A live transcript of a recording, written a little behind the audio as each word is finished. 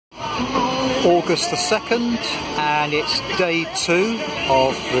August the 2nd, and it's day 2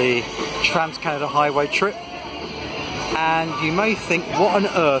 of the Trans-Canada Highway trip. And you may think, what on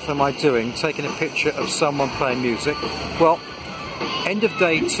earth am I doing taking a picture of someone playing music? Well, end of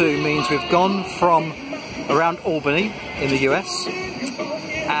day 2 means we've gone from around Albany in the US,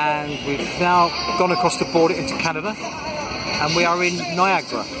 and we've now gone across the border into Canada, and we are in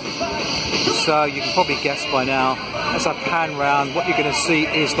Niagara. So you can probably guess by now, as I pan round, what you're going to see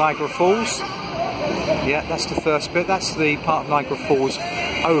is Niagara Falls. Yeah, that's the first bit. That's the part of Niagara Falls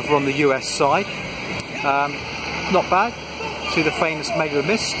over on the US side. Not bad. See the famous Maid of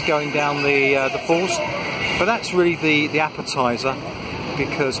Mist going down the falls. But that's really the appetizer,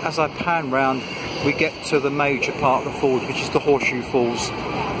 because as I pan round, we get to the major part of the falls, which is the Horseshoe Falls.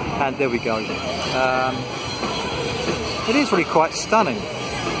 And there we go. It is really quite stunning.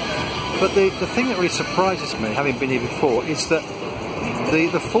 But the thing that really surprises me, having been here before, is that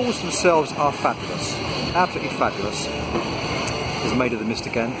the falls themselves are fabulous. Absolutely fabulous. There's Maid of the Mist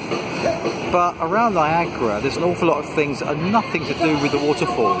again. But around Niagara, there's an awful lot of things that are nothing to do with the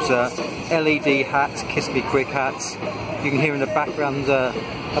waterfalls. LED hats, Kiss Me Quick hats. You can hear in the background a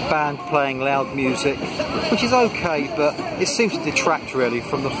band playing loud music, which is okay, but it seems to detract really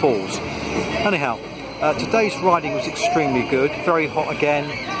from the falls. Anyhow, today's riding was extremely good, very hot again.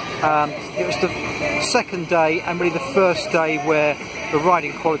 It was the second day and really the first day where the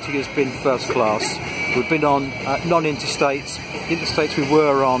riding quality has been first class. We've been on non-interstates. The interstates we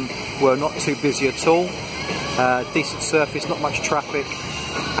were on were not too busy at all. Decent surface, not much traffic,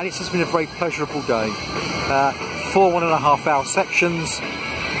 and it's just been a very pleasurable day. 4 1.5 hour sections.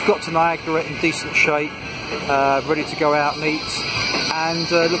 We've got to Niagara in decent shape, ready to go out and eat,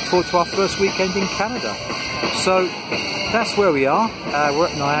 and look forward to our first weekend in Canada. So that's where we are. We're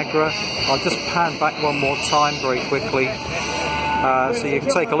at Niagara. I'll just pan back one more time very quickly so you can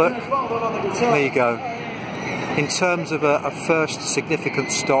take a look. There you go. In terms of a first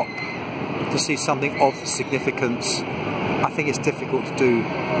significant stop, to see something of significance, I think it's difficult to do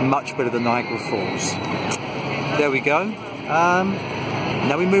much better than Niagara Falls. There we go.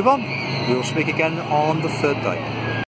 Now we move on. We will speak again on the 3rd day.